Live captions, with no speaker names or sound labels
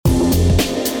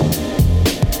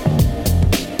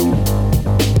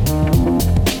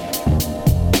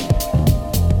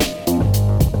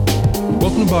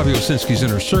Bobby Owsinski's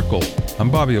Inner Circle. I'm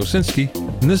Bobby Owsinski,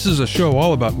 and this is a show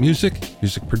all about music,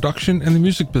 music production, and the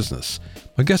music business.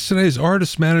 My guest today is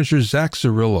artist manager Zack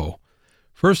Zarrillo.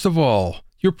 First of all,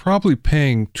 you're probably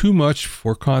paying too much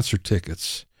for concert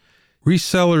tickets.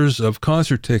 Resellers of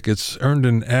concert tickets earned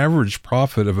an average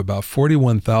profit of about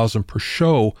 $41,000 per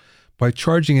show by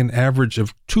charging an average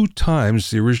of 2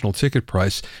 times the original ticket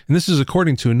price, and this is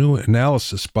according to a new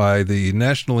analysis by the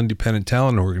National Independent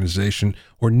Talent Organization,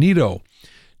 or NITO.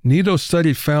 NITO's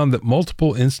study found that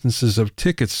multiple instances of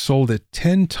tickets sold at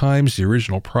 10 times the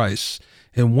original price.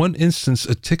 In one instance,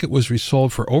 a ticket was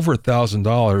resold for over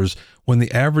 $1,000 when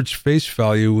the average face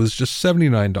value was just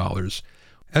 $79.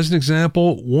 As an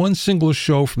example, one single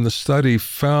show from the study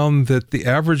found that the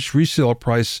average resale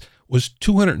price was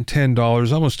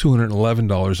 $210, almost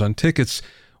 $211 on tickets,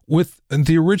 with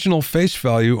the original face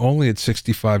value only at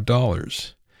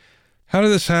 $65. How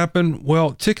did this happen?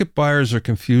 Well, ticket buyers are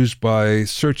confused by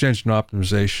search engine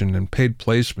optimization and paid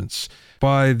placements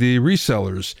by the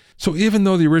resellers. So even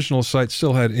though the original site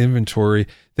still had inventory,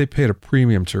 they paid a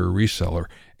premium to a reseller.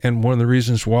 And one of the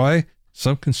reasons why?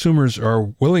 Some consumers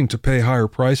are willing to pay higher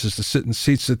prices to sit in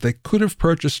seats that they could have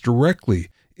purchased directly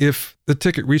if the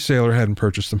ticket reseller hadn't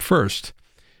purchased them first.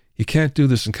 You can't do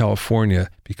this in California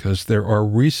because there are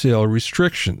resale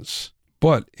restrictions.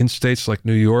 But in states like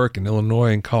New York and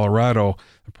Illinois and Colorado,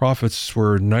 the profits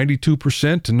were 92% to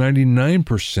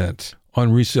 99%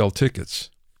 on resale tickets.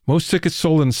 Most tickets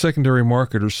sold in the secondary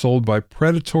market are sold by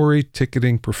predatory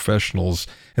ticketing professionals,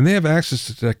 and they have access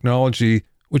to technology,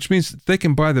 which means that they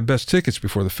can buy the best tickets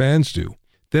before the fans do.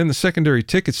 Then the secondary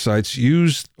ticket sites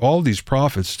use all these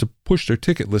profits to push their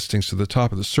ticket listings to the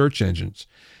top of the search engines.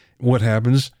 What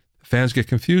happens? Fans get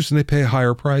confused and they pay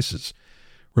higher prices.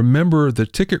 Remember, the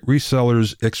ticket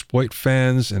resellers exploit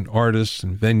fans and artists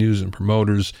and venues and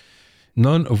promoters,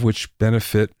 none of which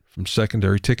benefit from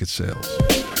secondary ticket sales.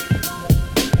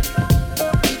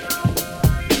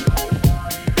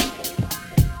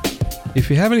 If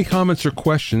you have any comments or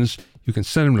questions, you can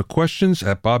send them to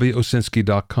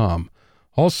questions@bobbyowsinski.com.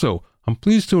 Also, I'm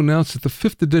pleased to announce that the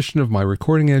 5th edition of my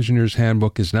Recording Engineer's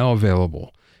Handbook is now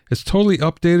available. It's totally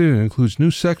updated and includes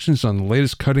new sections on the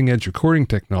latest cutting-edge recording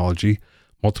technology,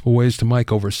 multiple ways to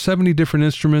mic over 70 different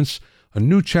instruments, a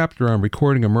new chapter on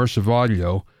recording immersive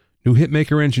audio, new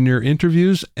hitmaker engineer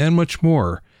interviews, and much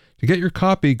more. To get your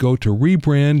copy, go to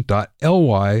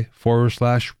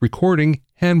rebrand.ly/recording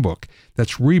handbook.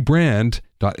 That's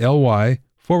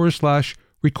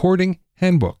rebrand.ly/recording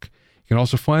handbook. You can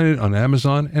also find it on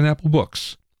Amazon and Apple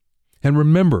Books. And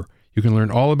remember, you can learn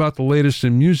all about the latest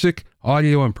in music,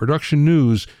 audio, and production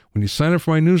news when you sign up for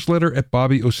my newsletter at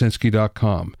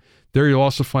bobbyowsinski.com. There you'll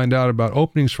also find out about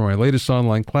openings for my latest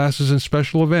online classes and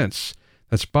special events.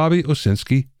 That's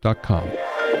bobbyowsinski.com.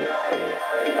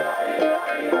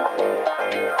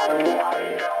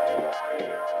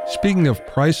 Speaking of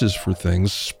prices for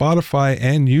things, Spotify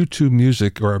and YouTube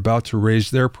Music are about to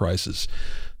raise their prices.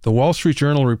 The Wall Street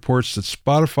Journal reports that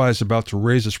Spotify is about to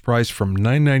raise its price from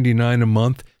 $9.99 a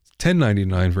month to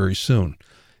 $10.99 very soon.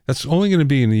 That's only going to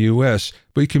be in the U.S.,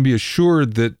 but you can be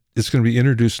assured that it's going to be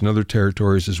introduced in other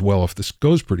territories as well if this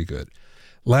goes pretty good.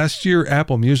 Last year,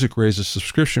 Apple Music raised a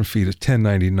subscription fee to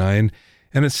 $10.99,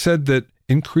 and it said that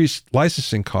increased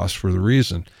licensing costs were the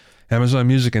reason. Amazon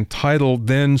Music and Tidal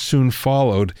then soon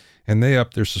followed, and they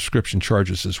upped their subscription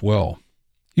charges as well.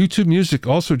 YouTube Music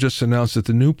also just announced that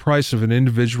the new price of an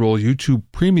individual YouTube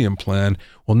Premium plan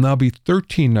will now be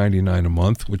 $13.99 a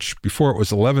month, which before it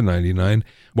was $11.99,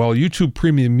 while YouTube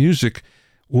Premium Music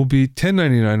will be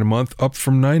 $10.99 a month, up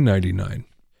from $9.99.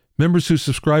 Members who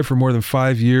subscribe for more than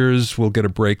 5 years will get a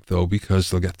break, though, because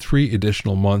they'll get 3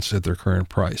 additional months at their current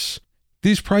price.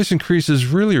 These price increases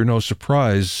really are no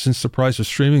surprise, since the price of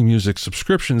streaming music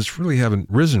subscriptions really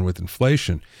haven't risen with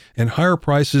inflation, and higher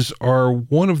prices are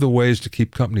one of the ways to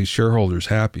keep companies' shareholders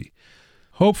happy.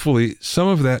 Hopefully, some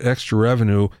of that extra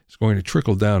revenue is going to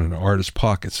trickle down into artists'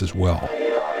 pockets as well.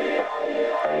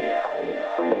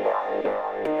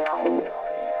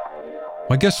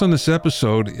 My guest on this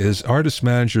episode is artist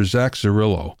manager Zack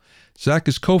Zarrillo. Zack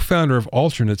is co-founder of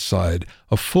Alternate Side,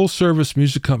 a full-service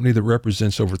music company that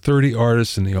represents over 30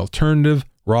 artists in the alternative,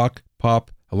 rock,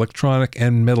 pop, electronic,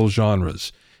 and metal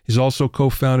genres. He's also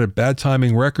co-founded Bad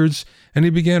Timing Records, and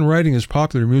he began writing his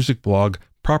popular music blog,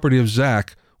 Property of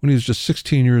Zack, when he was just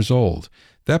 16 years old.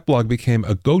 That blog became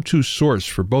a go-to source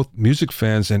for both music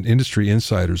fans and industry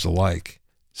insiders alike.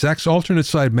 Zack's Alternate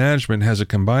Side management has a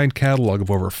combined catalog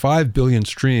of over 5 billion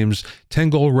streams, 10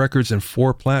 gold records, and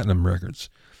 4 platinum records.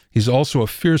 He's also a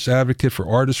fierce advocate for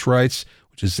artist rights,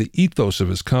 which is the ethos of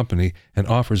his company, and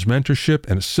offers mentorship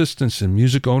and assistance in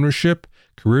music ownership,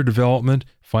 career development,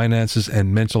 finances,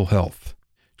 and mental health.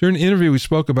 During the interview, we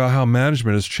spoke about how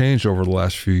management has changed over the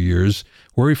last few years,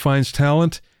 where he finds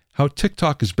talent, how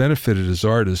TikTok has benefited his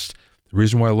artists, the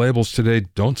reason why labels today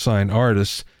don't sign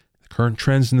artists, the current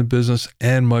trends in the business,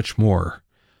 and much more.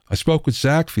 I spoke with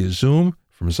Zack via Zoom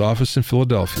from his office in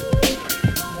Philadelphia.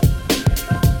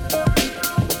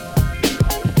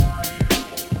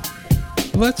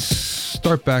 Let's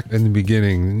start back in the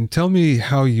beginning. Tell me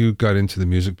how you got into the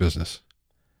music business.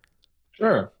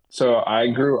 Sure. So I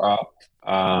grew up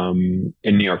in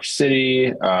New York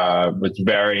City, was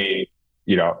very,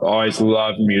 always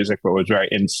loved music, but was very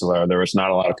insular. There was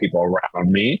not a lot of people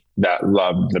around me that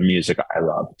loved the music I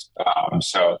loved.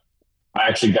 So I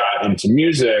actually got into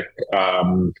music.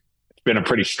 It's been a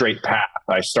pretty straight path.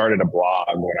 I started a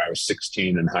blog when I was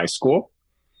 16 in high school.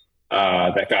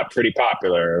 That got pretty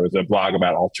popular. It was a blog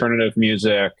about alternative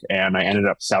music, and I ended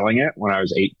up selling it when I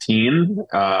was 18,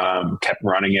 kept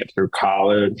running it through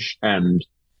college. And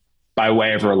by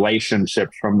way of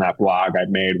relationships from that blog I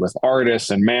made with artists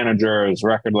and managers,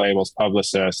 record labels,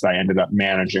 publicists, I ended up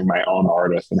managing my own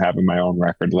artists and having my own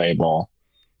record label.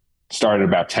 Started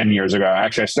about 10 years ago.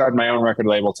 Actually, I started my own record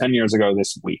label 10 years ago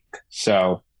this week.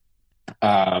 So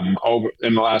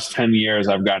in the last 10 years,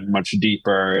 I've gotten much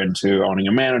deeper into owning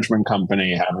a management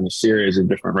company, having a series of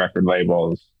different record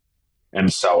labels,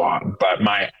 and so on. But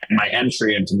my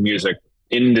entry into music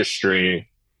industry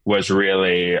was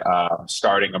really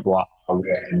starting a blog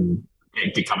and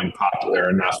it becoming popular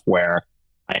enough where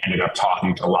I ended up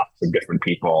talking to lots of different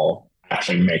people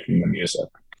actually making the music.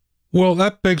 Well,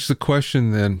 that begs the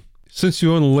question then. Since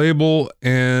you own a label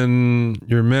and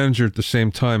you're a manager at the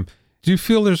same time, do you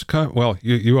feel there's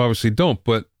you obviously don't,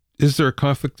 but is there a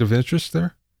conflict of interest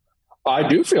there? I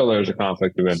do feel there's a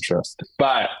conflict of interest,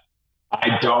 but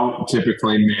I don't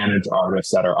typically manage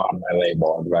artists that are on my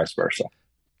label and vice versa.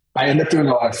 I end up doing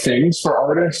a lot of things for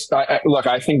artists. I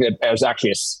think that there's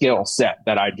actually a skill set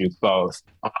that I do both.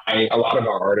 A lot of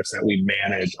our artists that we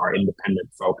manage are independent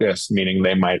focused, meaning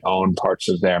they might own parts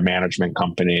of their management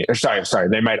company.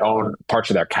 They might own parts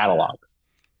of their catalog,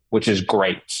 which is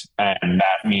great. And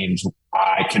that means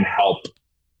I can help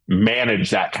manage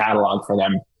that catalog for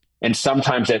them. And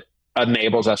sometimes it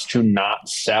enables us to not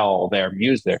sell their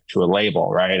music to a label,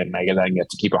 right? And they then get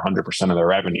to keep 100% of their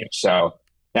revenue. So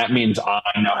that means I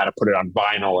know how to put it on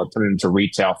vinyl or put it into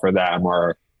retail for them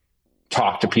or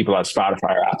talk to people at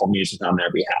Spotify or Apple Music on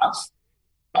their behalf.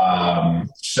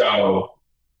 So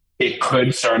it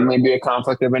could certainly be a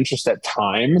conflict of interest at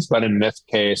times, but in this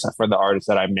case, for the artists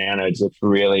that I manage, it's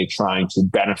really trying to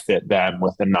benefit them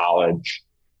with the knowledge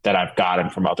that I've gotten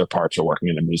from other parts of working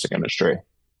in the music industry.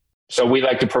 So we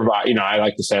like to provide, I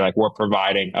like to say we're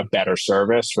providing a better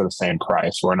service for the same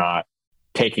price. We're not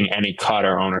taking any cut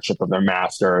or ownership of their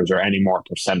masters or any more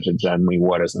percentage than we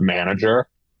would as a manager.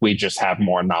 We just have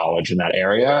more knowledge in that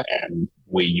area and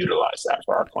we utilize that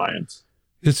for our clients.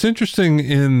 It's interesting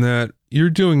in that you're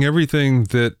doing everything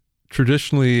that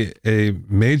traditionally a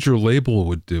major label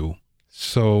would do.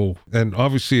 So, and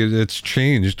obviously it's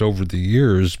changed over the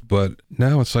years, but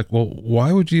now it's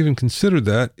why would you even consider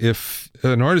that if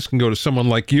an artist can go to someone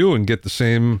like you and get the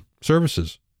same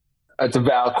services? It's a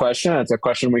valid question. It's a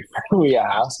question we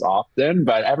ask often,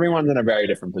 but everyone's in a very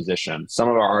different position. Some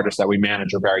of our artists that we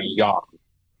manage are very young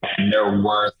and they're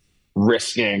worth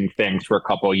risking things for a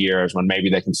couple of years when maybe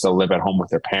they can still live at home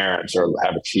with their parents or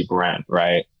have a cheap rent,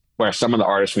 right? Where some of the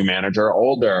artists we manage are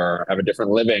older, have a different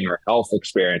living or health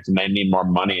experience, and they need more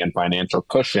money and financial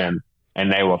cushion,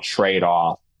 and they will trade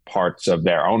off parts of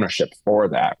their ownership for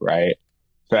that, right?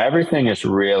 So everything is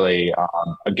really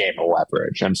a game of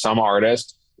leverage. And some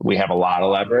artists, we have a lot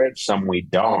of leverage. Some we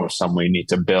don't. Some we need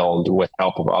to build with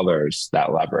help of others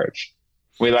that leverage.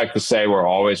 We like to say we're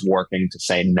always working to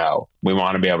say no. We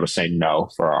want to be able to say no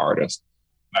for our artists.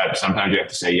 But sometimes you have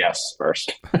to say yes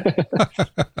first.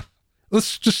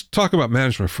 Let's just talk about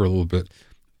management for a little bit.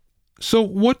 So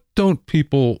what don't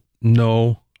people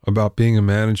know about being a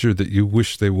manager that you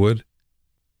wish they would?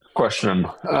 Question.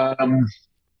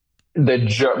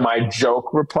 My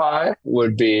joke reply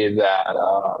would be that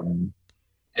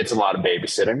it's a lot of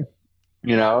babysitting.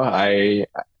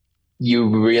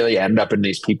 You really end up in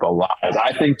these people's lives.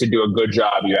 I think to do a good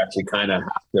job, you actually kind of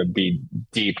have to be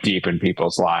deep in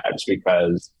people's lives,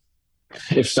 because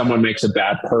if someone makes a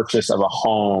bad purchase of a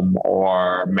home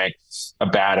or makes a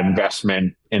bad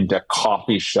investment into a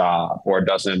coffee shop or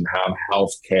doesn't have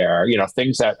health care,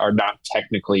 things that are not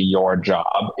technically your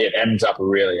job, it ends up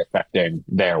really affecting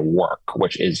their work,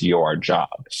 which is your job.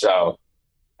 So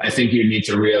I think you need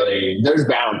to there's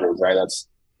boundaries, right?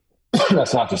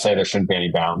 That's not to say there shouldn't be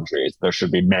any boundaries. There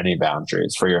should be many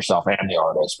boundaries for yourself and the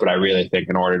artist. But I really think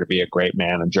in order to be a great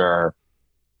manager,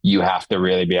 you have to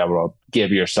really be able to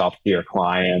give yourself to your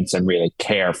clients and really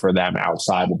care for them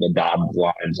outside of the dotted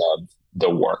lines of the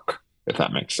work, if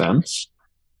that makes sense.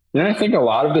 And I think a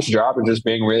lot of this job is just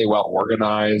being really well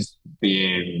organized,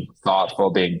 being thoughtful,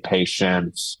 being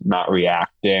patient, not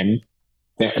reacting.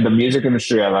 The music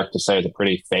industry, I like to say, is a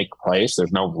pretty fake place.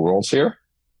 There's no rules here.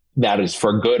 That is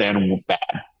for good and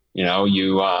bad. You know,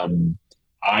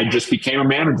 I just became a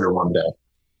manager one day.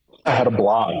 I had a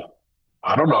blog.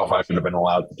 I don't know if I should have been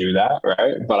allowed to do that,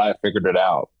 right? But I figured it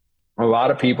out. A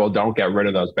lot of people don't get rid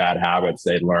of those bad habits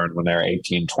they learned when they're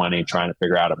 18, 20, trying to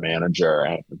figure out a manager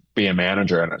and be a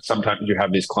manager. And sometimes you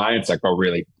have these clients that grow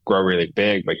really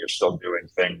big, but you're still doing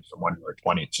things from when you were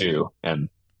 22. And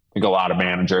I think a lot of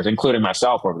managers, including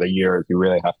myself over the years, you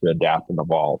really have to adapt and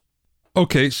evolve.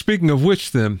 Okay, speaking of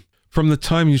which then, from the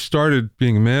time you started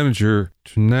being a manager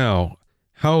to now,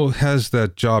 how has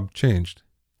that job changed?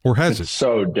 Or has it? It's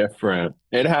so different.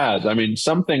 It has. I mean,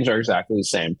 some things are exactly the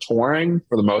same. Touring,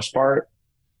 for the most part,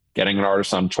 getting an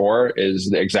artist on tour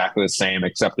is exactly the same,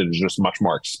 except it is just much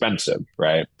more expensive,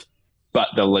 right? But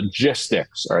the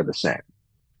logistics are the same.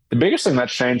 The biggest thing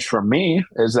that's changed for me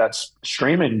is that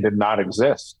streaming did not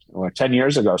exist. 10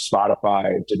 years ago,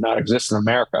 Spotify did not exist in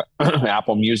America.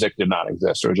 Apple Music did not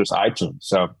exist. It was just iTunes.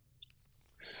 So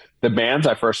the bands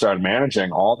I first started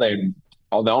managing,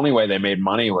 the only way they made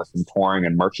money was from touring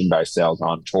and merchandise sales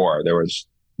on tour. There was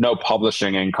no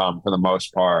publishing income for the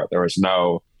most part. There was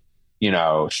no,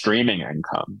 streaming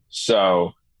income.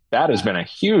 So that has been a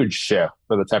huge shift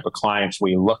for the type of clients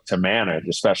we look to manage,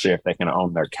 especially if they can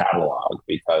own their catalog,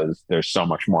 because there's so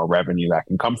much more revenue that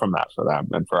can come from that for them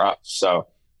and for us. So,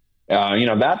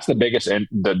 that's the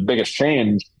biggest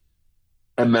change.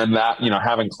 And then that,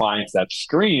 having clients that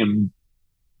stream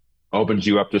opens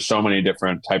you up to so many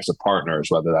different types of partners,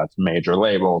 whether that's major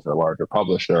labels or larger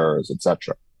publishers,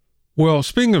 etc. Well,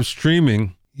 speaking of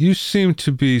streaming, you seem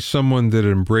to be someone that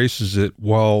embraces it,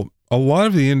 while a lot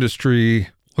of the industry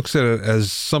looks at it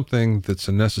as something that's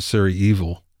a necessary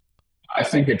evil. I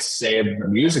think it's saved the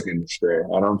music industry.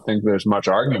 I don't think there's much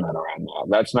argument around that.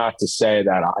 That's not to say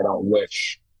that I don't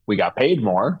wish we got paid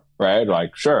more, right?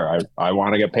 Like, sure, I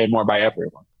want to get paid more by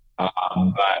everyone.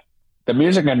 But the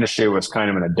music industry was kind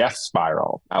of in a death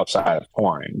spiral outside of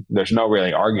touring. There's no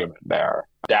really argument there.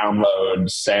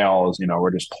 Downloads, sales,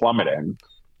 we're just plummeting.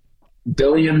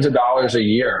 Billions of dollars a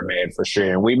year are made for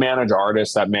streaming. We manage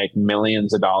artists that make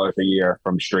millions of dollars a year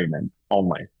from streaming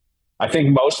only. I think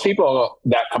most people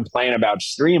that complain about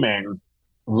streaming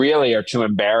really are too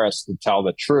embarrassed to tell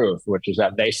the truth, which is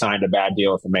that they signed a bad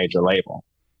deal with a major label.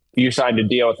 If you signed a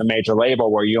deal with a major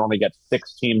label where you only get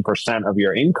 16% of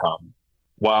your income,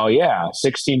 well, yeah,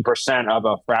 16% of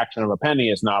a fraction of a penny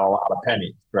is not a lot of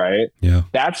pennies, right? Yeah.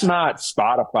 That's not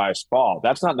Spotify's fault.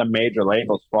 That's not the major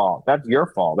label's fault. That's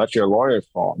your fault. That's your lawyer's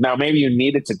fault. Now, maybe you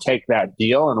needed to take that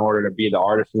deal in order to be the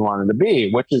artist you wanted to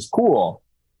be, which is cool.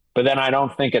 But then I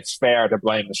don't think it's fair to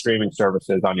blame the streaming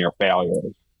services on your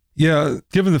failures. Yeah,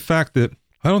 given the fact that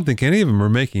I don't think any of them are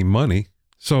making money,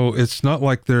 so it's not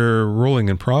like they're rolling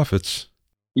in profits.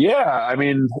 Yeah, I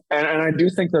mean, and I do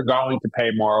think they're going to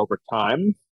pay more over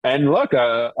time. And look,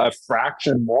 a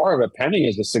fraction more of a penny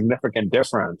is a significant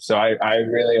difference. So I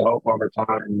really hope over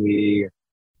time we,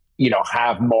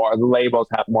 have more, the labels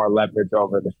have more leverage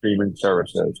over the streaming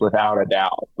services, without a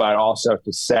doubt. But also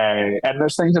to say, and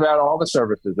there's things about all the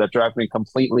services that drive me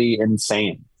completely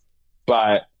insane.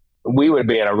 But we would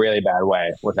be in a really bad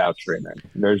way without streaming.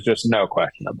 There's just no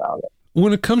question about it.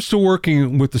 When it comes to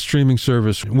working with the streaming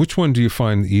service, which one do you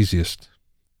find the easiest?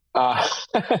 They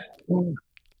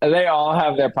all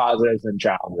have their positives and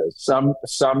challenges.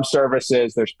 Some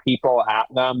services, there's people at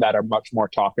them that are much more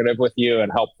talkative with you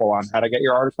and helpful on how to get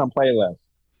your artist on playlist.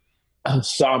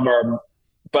 Some are,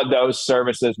 but those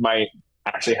services might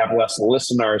actually have less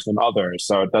listeners than others,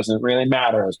 so it doesn't really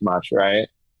matter as much, right?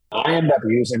 I end up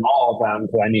using all of them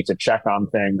because I need to check on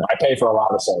things. I pay for a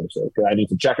lot of services because I need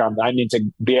to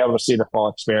be able to see the full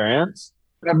experience.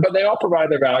 But they all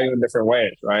provide their value in different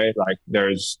ways, right? Like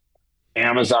there's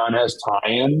Amazon has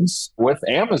tie-ins with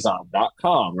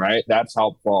Amazon.com, right? That's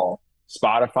helpful.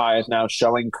 Spotify is now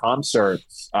showing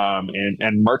concerts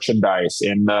and merchandise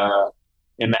in the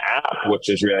app, which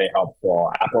is really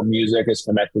helpful. Apple Music is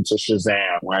connected to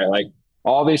Shazam, right? Like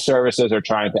all these services are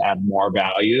trying to add more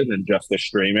value than just the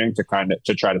streaming to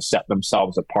try to set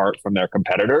themselves apart from their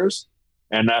competitors.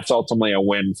 And that's ultimately a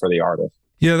win for the artist.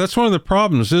 Yeah, that's one of the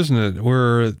problems, isn't it?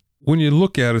 Where when you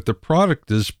look at it, the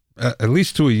product is, at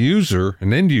least to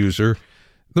an end user,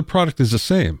 the product is the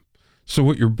same. So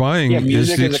what you're buying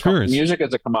is the experience. Music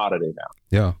is a commodity now.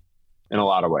 Yeah. In a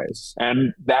lot of ways.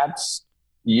 And that's,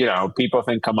 people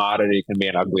think commodity can be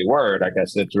an ugly word. I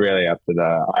guess it's really up to the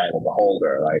eye of the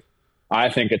beholder. Like, I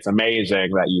think it's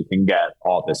amazing that you can get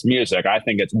all this music. I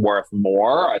think it's worth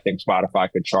more. I think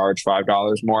Spotify could charge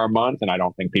 $5 more a month, and I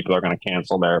don't think people are going to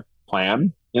cancel their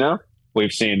plan.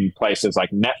 We've seen places like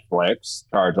Netflix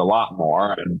charge a lot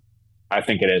more, and I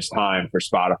think it is time for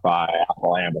Spotify,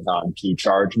 Apple, Amazon to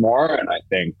charge more. And I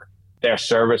think their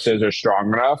services are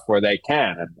strong enough where they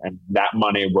can, and that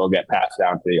money will get passed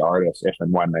down to the artists if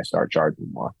and when they start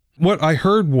charging more. What I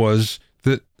heard was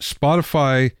that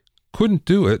Spotify couldn't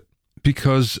do it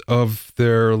because of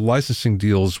their licensing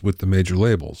deals with the major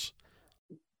labels.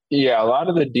 Yeah, a lot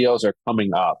of the deals are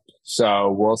coming up.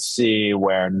 So we'll see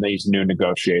where these new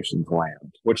negotiations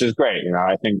land, which is great.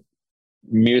 I think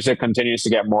music continues to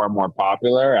get more and more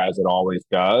popular, as it always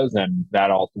does, and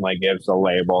that ultimately gives the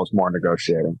labels more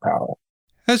negotiating power.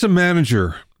 As a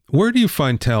manager, where do you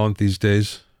find talent these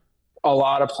days? A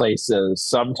lot of places.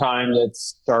 Sometimes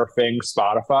it's surfing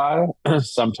Spotify.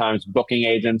 Sometimes booking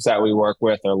agents that we work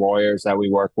with or lawyers that we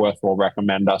work with will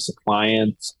recommend us a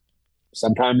client.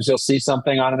 Sometimes you'll see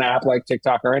something on an app like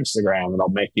TikTok or Instagram that'll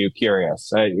make you curious.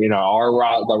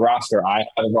 The roster I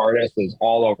have of artists is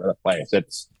all over the place.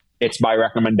 It's by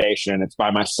recommendation. It's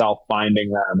by myself finding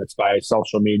them. It's by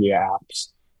social media apps.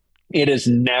 It is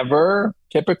never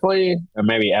typically, or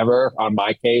maybe ever on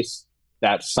my case,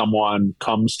 that someone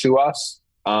comes to us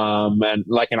and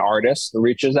like an artist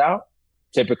reaches out.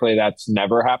 Typically that's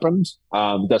never happened.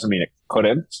 Doesn't mean it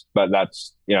couldn't, but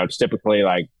that's, it's typically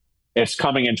like it's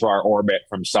coming into our orbit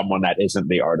from someone that isn't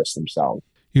the artist themselves.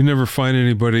 You never find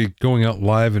anybody going out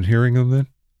live and hearing them then?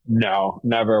 No,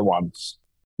 never once.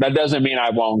 That doesn't mean I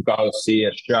won't go see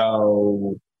a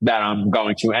show that I'm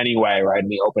going to anyway, right? In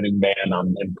the opening band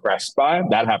I'm impressed by.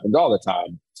 That happens all the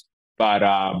time. But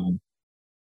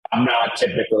I'm not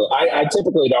typically, I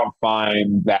typically don't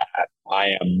find that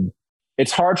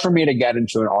it's hard for me to get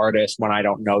into an artist when I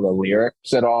don't know the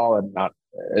lyrics at all. And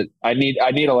I need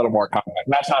a little more context.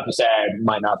 That's not to say I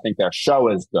might not think their show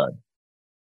is good,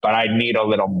 but I need a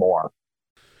little more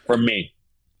from me.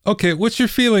 Okay. What's your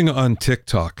feeling on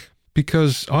TikTok?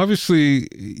 Because obviously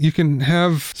you can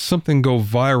have something go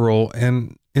viral,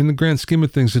 and in the grand scheme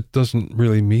of things, it doesn't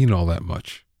really mean all that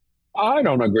much. I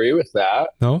don't agree with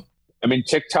that. No? I mean,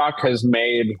 TikTok has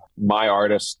made my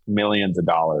artists millions of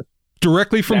dollars.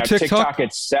 Directly from now, TikTok? TikTok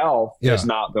itself is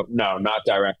not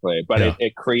directly, but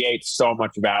it creates so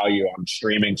much value on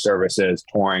streaming services,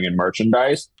 touring, and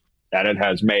merchandise that it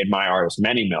has made my artists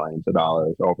many millions of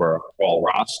dollars over a whole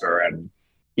roster. And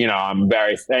I'm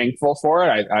very thankful for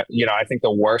it. I think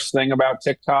the worst thing about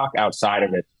TikTok, outside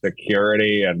of its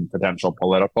security and potential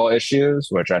political issues,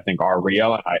 which I think are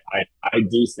real, I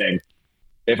do think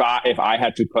if I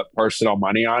had to put personal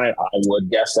money on it, I would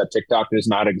guess that TikTok does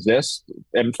not exist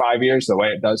in 5 years the way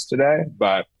it does today.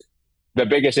 But the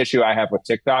biggest issue I have with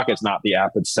TikTok is not the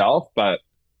app itself, but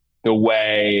the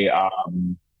way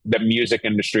the music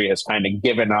industry has kind of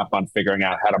given up on figuring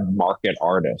out how to market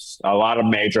artists. A lot of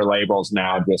major labels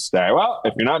now just say, well,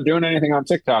 if you're not doing anything on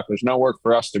TikTok, there's no work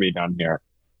for us to be done here.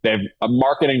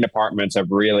 Marketing departments have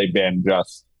really been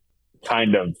just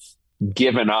kind of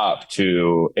given up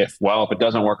to, if it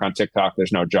doesn't work on TikTok,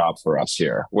 there's no job for us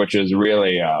here, which is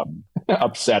really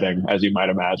upsetting, as you might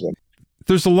imagine.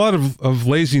 There's a lot of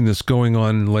laziness going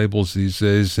on in labels these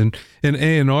days, and in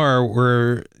A&R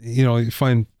where, you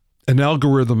find an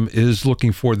algorithm is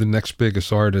looking for the next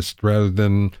biggest artist rather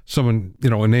than someone,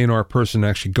 an A&R person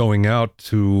actually going out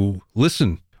to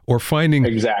listen or finding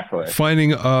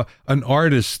an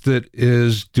artist that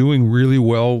is doing really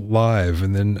well live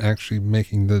and then actually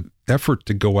making the effort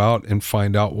to go out and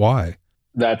find out why.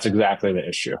 That's exactly the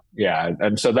issue. Yeah.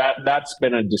 And so that's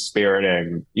been a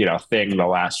dispiriting, thing the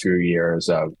last few years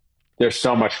of there's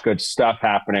so much good stuff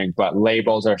happening, but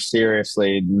labels are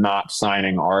seriously not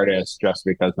signing artists just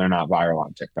because they're not viral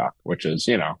on TikTok, which is,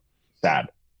 sad.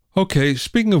 Okay.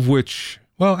 Speaking of which,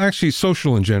 well, actually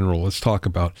social in general, let's talk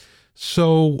about.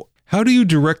 So how do you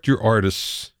direct your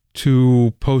artists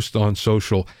to post on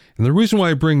social? And the reason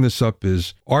why I bring this up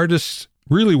is artists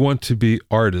really want to be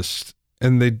artists,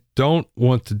 and they don't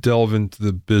want to delve into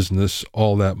the business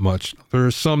all that much. There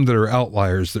are some that are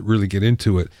outliers that really get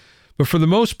into it. But for the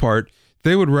most part,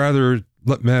 they would rather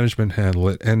let management handle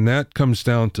it. And that comes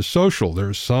down to social. There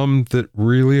are some that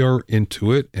really are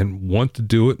into it and want to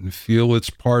do it and feel it's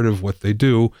part of what they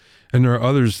do. And there are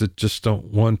others that just don't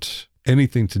want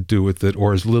anything to do with it,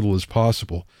 or as little as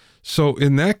possible. So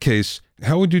in that case,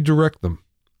 how would you direct them?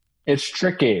 It's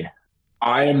tricky.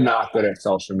 I am not good at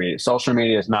social media. Social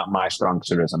media is not my strong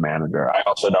suit as a manager. I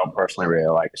also don't personally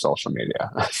really like social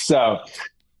media. So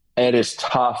it is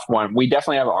tough when we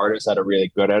definitely have artists that are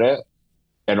really good at it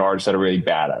and artists that are really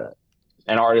bad at it.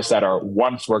 And artists that are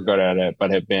once were good at it,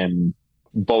 but have been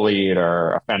bullied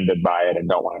or offended by it and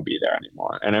don't want to be there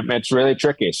anymore. And it's really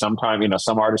tricky. Sometimes,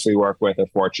 some artists we work with are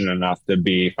fortunate enough to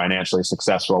be financially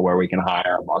successful where we can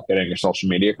hire a marketing or social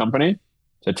media company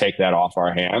to take that off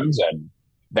our hands. And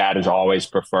that is always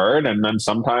preferred. And then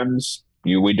sometimes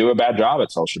we do a bad job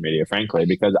at social media, frankly,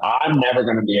 because I'm never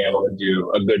going to be able to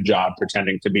do a good job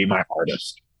pretending to be my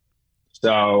artist.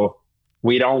 So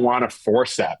we don't want to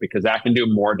force that because that can do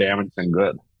more damage than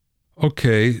good.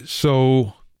 Okay,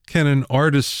 so can an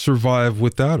artist survive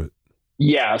without it?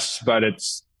 Yes, but it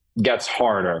gets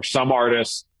harder. Some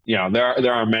artists,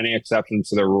 there are many exceptions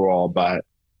to the rule, but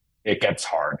it gets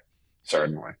hard,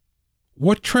 certainly.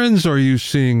 What trends are you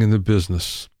seeing in the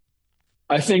business?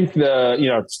 I think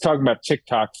it's talking about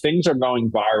TikTok, things are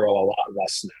going viral a lot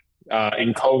less now.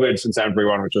 In COVID, since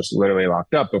everyone was just literally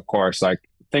locked up, of course, like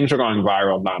things are going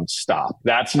viral nonstop.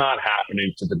 That's not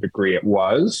happening to the degree it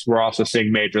was. We're also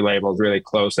seeing major labels really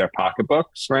close their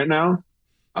pocketbooks right now.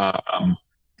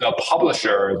 The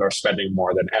publishers are spending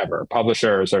more than ever.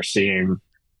 Publishers are seeing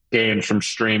gains from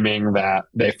streaming that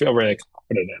they feel really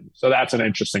confident in. So that's an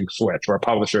interesting switch where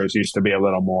publishers used to be a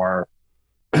little more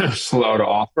slow to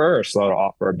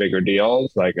offer bigger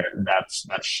deals. Like that's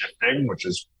shifting, which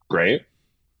is great.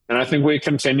 And I think we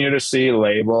continue to see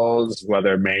labels,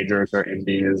 whether majors or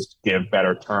indies, give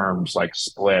better terms like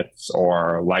splits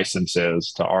or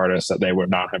licenses to artists that they would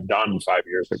not have done 5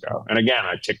 years ago. And again,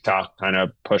 TikTok kind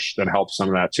of pushed and helped some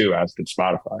of that too, as did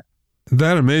Spotify.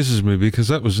 That amazes me because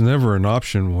that was never an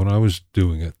option when I was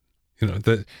doing it.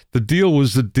 The deal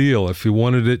was the deal. If you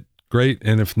wanted it, great.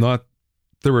 And if not,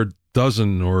 there were a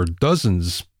dozen or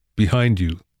dozens behind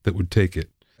you that would take it.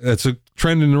 That's a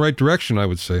trend in the right direction, I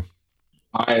would say.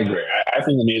 I agree. I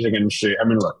think the music industry,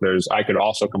 look, I could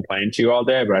also complain to you all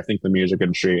day, but I think the music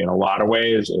industry in a lot of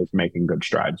ways is making good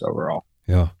strides overall.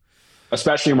 Yeah.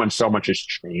 Especially when so much is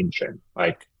changing.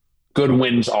 Like good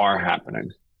wins are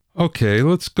happening. Okay,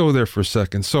 let's go there for a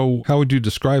second. So how would you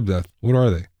describe that? What are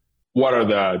they? What are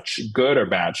the good or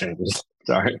bad changes?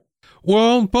 Sorry.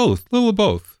 Well, both. A little of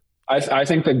both. I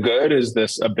think the good is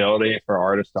this ability for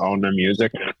artists to own their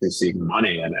music and actually seek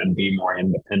money and be more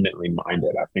independently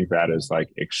minded. I think that is like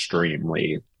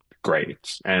extremely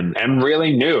great and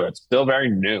really new. It's still very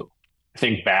new. I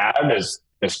think bad is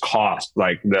cost,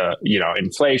 like the,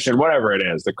 inflation, whatever it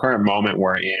is. The current moment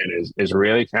we're in is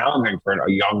really challenging for a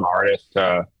young artist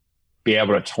to be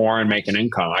able to tour and make an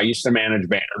income. I used to manage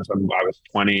bands when I was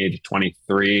 20 to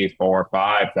 23, 4 or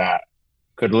 5 that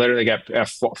could literally get a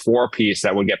 4-piece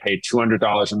that would get paid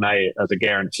 $200 a night as a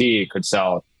guarantee, could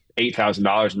sell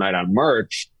 $8,000 a night on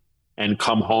merch and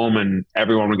come home and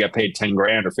everyone would get paid 10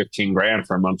 grand or 15 grand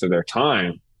for a month of their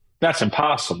time. That's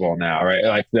impossible now, right?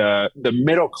 Like the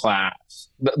middle class,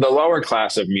 the lower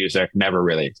class of music never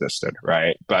really existed,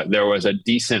 right? But there was a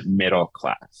decent middle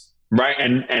class, right?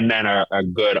 And then a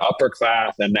good upper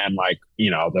class and then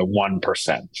the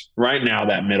 1%. Right now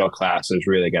that middle class is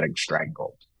really getting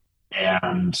strangled.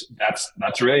 And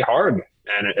that's really hard.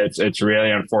 And it's really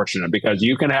unfortunate because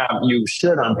you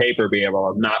should on paper be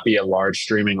able to not be a large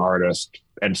streaming artist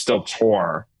and still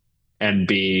tour and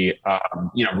be,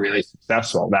 really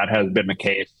successful. That has been the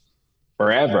case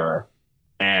forever.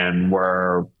 And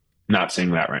we're not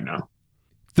seeing that right now.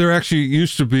 There actually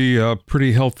used to be a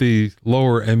pretty healthy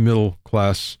lower and middle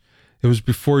class. It was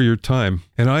before your time.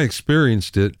 And I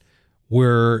experienced it,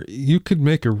 where you could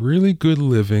make a really good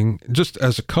living just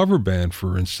as a cover band,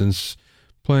 for instance,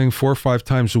 playing 4 or 5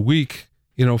 times a week,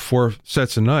 4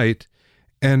 sets a night,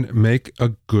 and make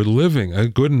a good living,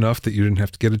 good enough that you didn't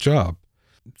have to get a job.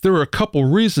 There were a couple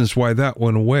reasons why that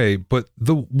went away, but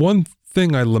the one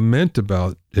thing I lament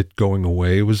about it going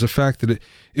away was the fact that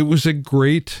it was a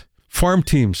great farm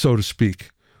team, so to speak,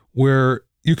 where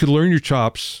you could learn your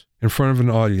chops in front of an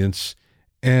audience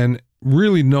and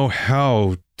really know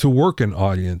how to work an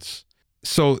audience.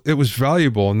 So it was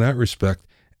valuable in that respect.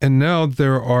 And now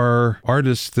there are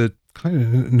artists that kind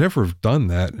of never have done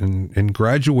that and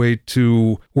graduate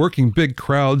to working big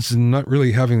crowds and not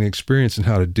really having the experience in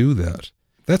how to do that.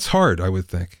 That's hard, I would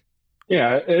think.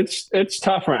 Yeah, it's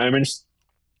tough.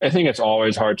 I think it's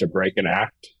always hard to break an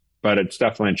act, but it's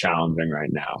definitely challenging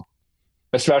right now,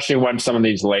 especially when some of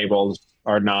these labels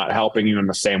are not helping you in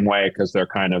the same way because they're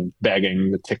kind of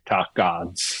begging the TikTok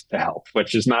gods to help,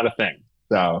 which is not a thing.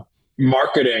 So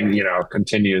marketing,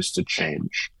 continues to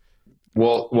change.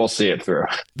 We'll see it through.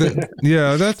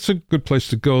 Yeah, that's a good place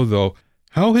to go, though.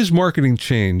 How has marketing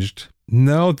changed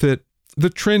now that the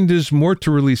trend is more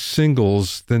to release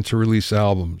singles than to release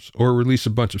albums, or release a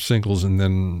bunch of singles and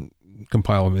then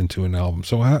compile them into an album.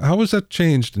 So how has that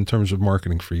changed in terms of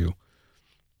marketing for you?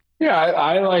 Yeah,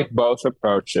 I like both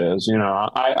approaches.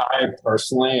 I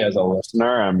personally, as a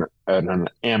listener, am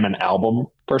an album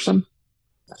person.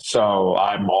 So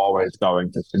I'm always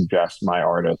going to suggest my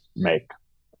artists make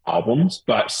albums,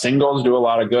 but singles do a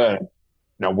lot of good.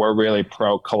 We're really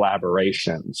pro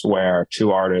collaborations where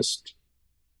two artists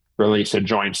release a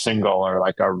joint single or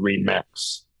like a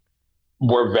remix.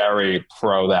 We're very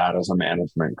pro that as a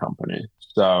management company.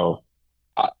 So,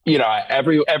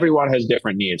 everyone has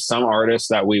different needs. Some artists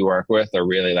that we work with are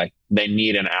really like, they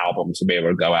need an album to be able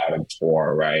to go out and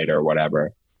tour, right? Or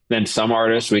whatever. Then some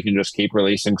artists, we can just keep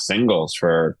releasing singles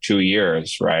for 2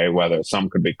 years, right? Whether some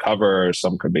could be covers,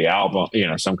 some could be album,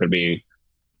 some could be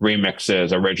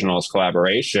remixes, originals,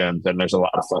 collaborations, and there's a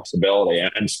lot of flexibility.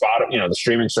 And the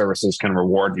streaming services can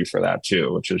reward you for that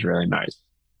too, which is really nice.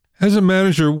 As a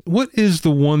manager, what is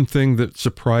the one thing that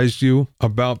surprised you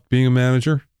about being a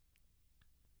manager?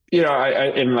 In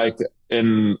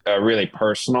a really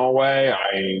personal way,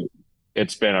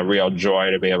 it's been a real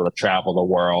joy to be able to travel the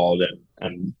world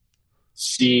and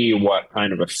see what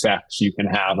kind of effects you can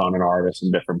have on an artist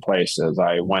in different places.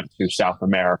 I went to South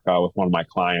America with one of my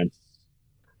clients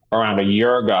around a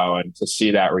year ago, and to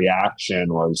see that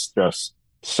reaction was just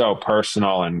so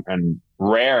personal and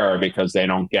rare, because they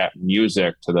don't get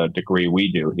music to the degree we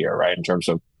do here, right? In terms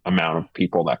of amount of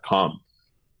people that come.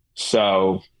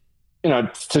 So,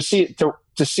 to see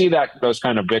that, those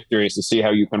kind of victories, to see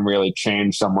how you can really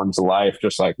change someone's life,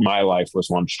 just like my life was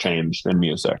once changed in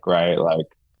music, right? Like,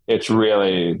 it's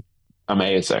really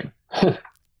amazing.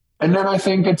 And then I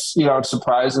think it's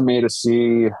surprising me to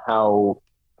see how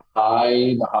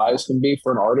high the highs can be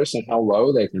for an artist and how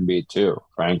low they can be too,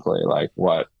 frankly. Like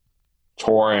what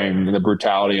touring, the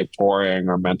brutality of touring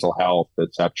or mental health,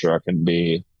 etc., can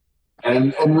be.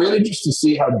 And really just to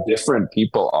see how different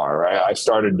people are, right? I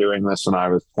started doing this when I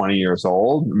was 20 years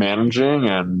old, managing,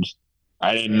 and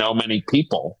I didn't know many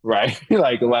people, right?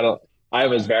 I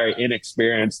was very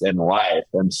inexperienced in life.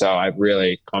 And so I've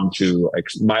really come to,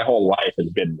 my whole life has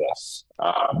been this.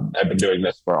 I've been doing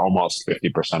this for almost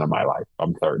 50% of my life.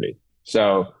 I'm 30.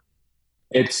 So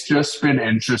it's just been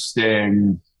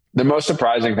interesting. The most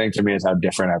surprising thing to me is how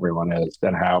different everyone is,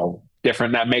 and how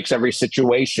different that makes every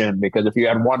situation. Because if you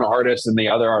had one artist in the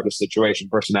other artist situation,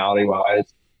 personality wise,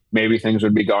 maybe things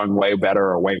would be going way better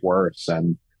or way worse.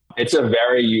 And it's a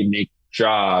very unique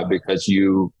job, because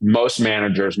most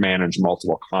managers manage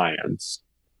multiple clients,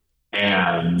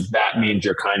 and that means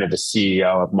you're kind of the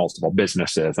CEO of multiple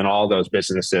businesses, and all those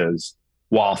businesses,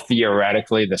 while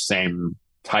theoretically the same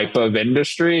type of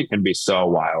industry, can be so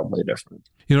wildly different.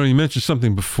 You mentioned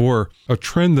something before. A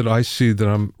trend that I see that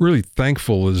I'm really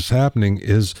thankful is happening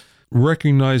is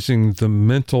recognizing the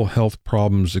mental health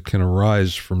problems that can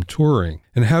arise from touring.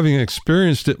 And having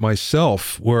experienced it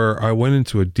myself, where I went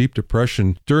into a deep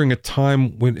depression during a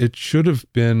time when it should have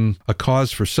been a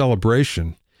cause for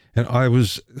celebration. And I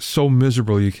was so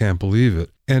miserable, you can't believe it.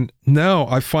 And now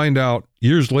I find out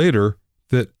years later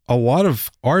that a lot of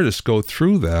artists go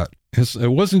through that.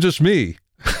 It wasn't just me.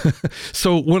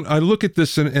 So when I look at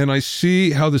this and I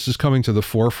see how this is coming to the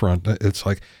forefront, it's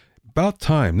like, about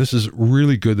time. This is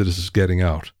really good that this is getting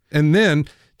out. And then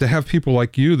to have people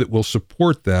like you that will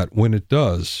support that when it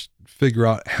does, figure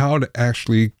out how to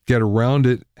actually get around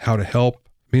it, how to help,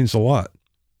 means a lot.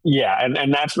 Yeah,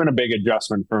 and that's been a big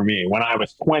adjustment for me. When I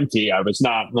was 20, I was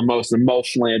not the most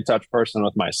emotionally in touch person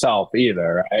with myself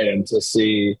either, right? And to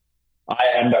see, I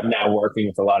end up now working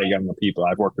with a lot of younger people.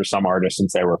 I've worked with some artists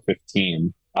since they were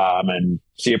 15. And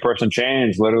see a person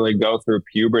change, literally go through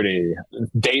puberty,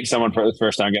 date someone for the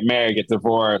first time, get married, get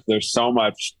divorced. There's so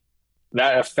much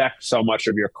that affects so much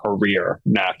of your career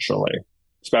naturally,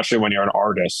 especially when you're an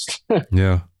artist.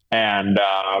 Yeah. And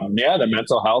the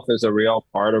mental health is a real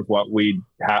part of what we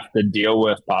have to deal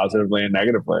with positively and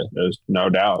negatively. There's no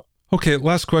doubt. Okay,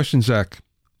 last question, Zach.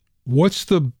 What's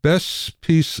the best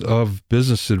piece of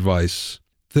business advice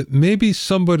that maybe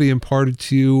somebody imparted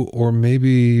to you, or maybe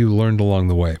you learned along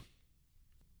the way?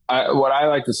 What I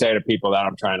like to say to people that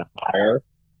I'm trying to hire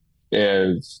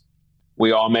is,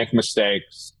 we all make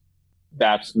mistakes.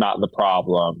 That's not the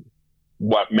problem.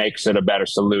 What makes it a better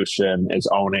solution is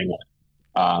owning it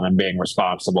and being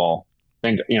responsible. I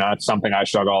think, it's something I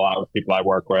struggle a lot with people I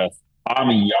work with. I'm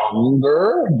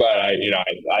younger, but I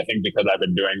think because I've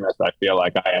been doing this, I feel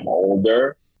like I am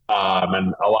older.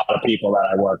 And a lot of people that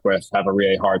I work with have a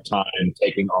really hard time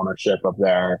taking ownership of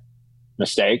their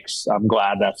mistakes. I'm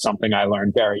glad that's something I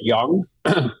learned very young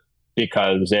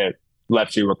because it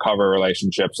lets you recover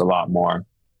relationships a lot more.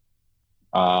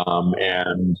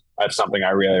 And that's something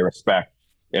I really respect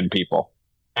in people.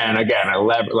 And again,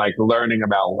 like learning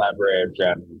about leverage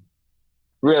and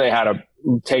really how to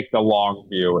take the long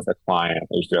view with a client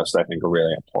is just, I think, a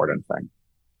really important thing.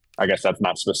 I guess that's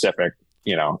not specific,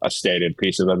 a stated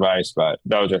piece of advice, but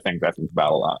those are things I think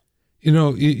about a lot.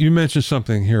 You mentioned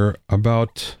something here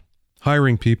about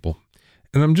hiring people.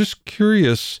 And I'm just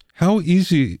curious how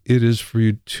easy it is for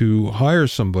you to hire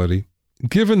somebody,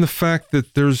 given the fact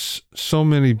that there's so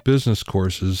many business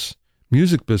courses,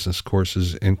 music business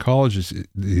courses in colleges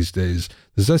these days.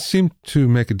 Does that seem to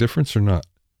make a difference or not?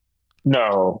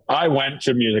 No, I went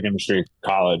to music industry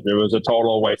college. It was a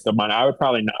total waste of money. I would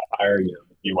probably not hire you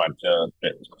if you went to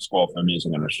school for the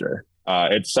music industry.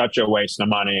 It's such a waste of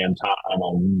money and time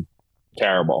and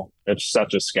terrible. It's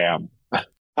such a scam.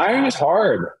 Hiring is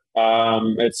hard.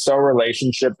 It's so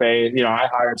relationship based. I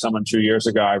hired someone 2 years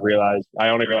ago. I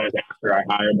only realized after I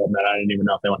hired them that I didn't even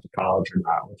know if they went to college or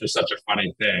not, which is such a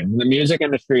funny thing. The music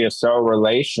industry is so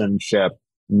relationship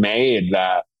made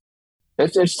that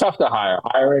it's tough to hire.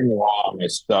 Hiring wrong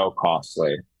is so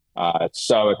costly. It's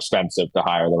so expensive to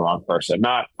hire the wrong person,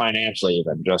 not financially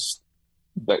even, just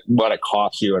what it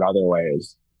costs you in other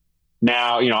ways.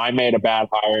 Now, I made a bad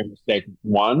hiring mistake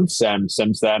once, and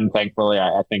since then, thankfully,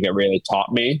 I think it really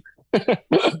taught me.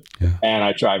 Yeah. And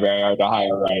I try very hard to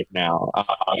hire right now.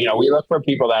 We look for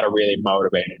people that are really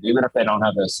motivated, even if they don't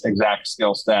have this exact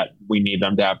skill set we need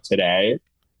them to have today.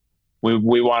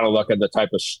 We want to look at the type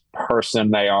of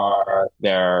person they are,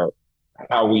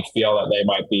 how we feel that they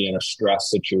might be in a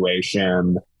stress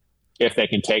situation, if they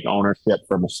can take ownership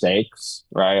for mistakes,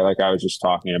 right? Like I was just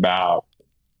talking about.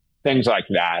 Things like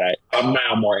that. I'm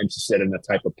now more interested in the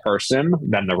type of person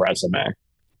than the resume.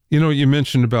 You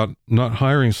mentioned about not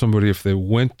hiring somebody if they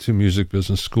went to music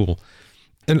business school.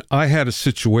 And I had a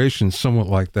situation somewhat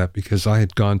like that because I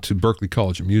had gone to Berklee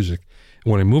College of Music.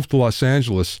 And when I moved to Los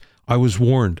Angeles, I was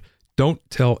warned, don't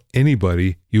tell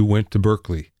anybody you went to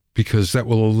Berklee because that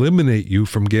will eliminate you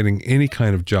from getting any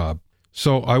kind of job.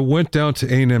 So I went down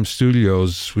to A&M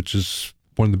Studios, which is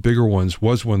one of the bigger ones,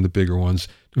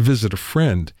 to visit a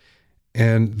friend.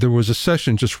 And there was a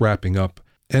session just wrapping up,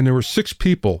 and there were 6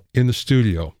 people in the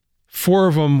studio. 4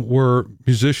 of them were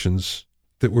musicians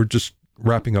that were just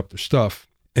wrapping up their stuff.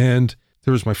 And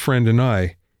there was my friend and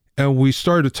I, and we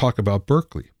started to talk about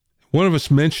Berklee. One of us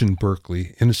mentioned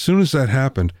Berklee, and as soon as that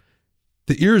happened,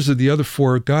 the ears of the other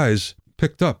 4 guys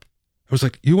picked up. I was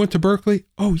like, you went to Berklee?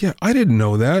 Oh, yeah, I didn't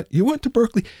know that. You went to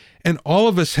Berklee? And all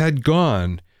of us had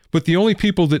gone, but the only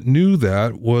people that knew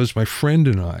that was my friend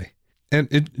and I. And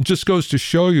it just goes to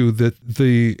show you that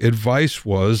the advice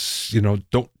was,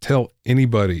 don't tell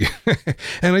anybody.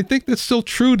 And I think that's still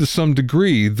true to some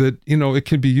degree that, it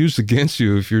can be used against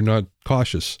you if you're not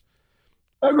cautious.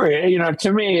 I agree.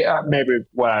 To me, maybe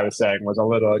what I was saying was a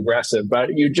little aggressive, but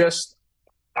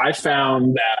I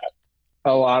found that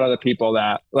a lot of the people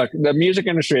that, like, the music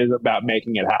industry is about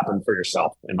making it happen for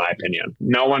yourself, in my opinion.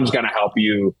 No one's going to help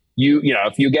you.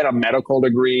 If you get a medical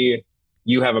degree,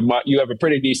 you have a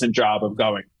pretty decent job of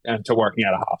going to working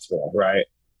at a hospital, right?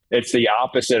 It's the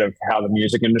opposite of how the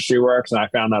music industry works. And I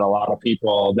found that a lot of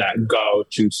people that go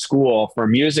to school for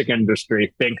music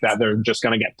industry think that they're just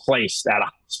going to get placed at a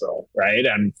hospital, right?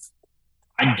 And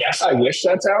I guess I wish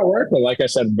that's how it worked. But like I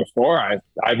said before, I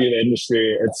view the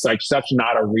industry, it's like such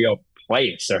not a real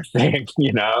place or thing,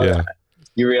 Yeah.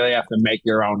 You really have to make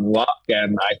your own luck.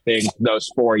 And I think those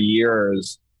 4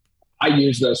 years, I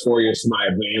used those 4 years to my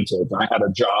advantage. I had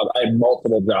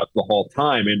multiple jobs the whole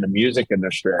time in the music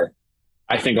industry.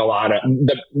 I think a lot of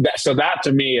so that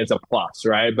to me is a plus,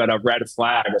 right? But a red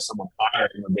flag of someone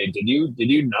hiring would be, did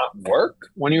you not work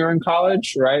when you were in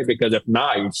college, right? Because if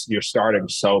not, you're starting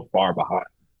so far behind.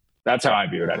 That's how I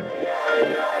view it anyway.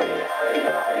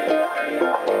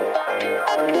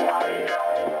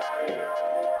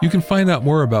 You can find out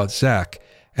more about Zack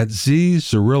at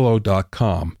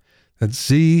Zarrillo.com. That's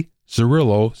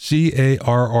Zarrillo,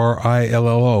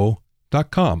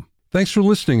 Zarrillo.com. Thanks for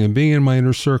listening and being in my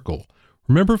inner circle.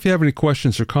 Remember, if you have any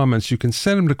questions or comments, you can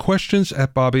send them to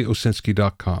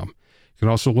questions@BobbyOsinski.com. You can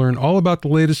also learn all about the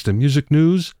latest in music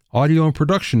news, audio, and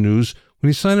production news when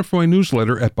you sign up for my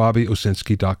newsletter at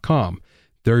BobbyOsinski.com.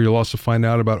 There you'll also find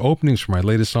out about openings for my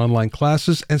latest online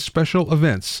classes and special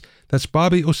events. That's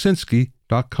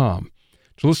BobbyOsinski.com.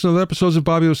 To listen to the episodes of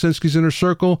Bobby Osinski's Inner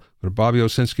Circle, go to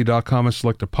BobbyOsinski.com and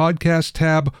select the podcast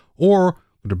tab, or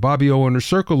go to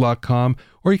BobbyOInnerCircle.com,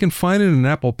 or you can find it in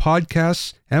Apple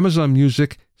Podcasts, Amazon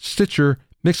Music, Stitcher,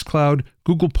 Mixcloud,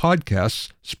 Google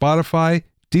Podcasts, Spotify,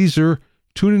 Deezer,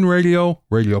 TuneIn Radio,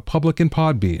 Radio Public, and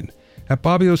Podbean. at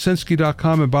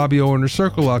BobbyOsinski.com and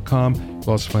BobbyOinnerCircle.com. You'll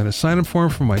also find a sign-up form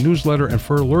for my newsletter and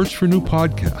for alerts for new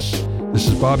podcasts. This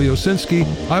is Bobby Osinski.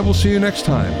 I will see you next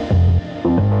time.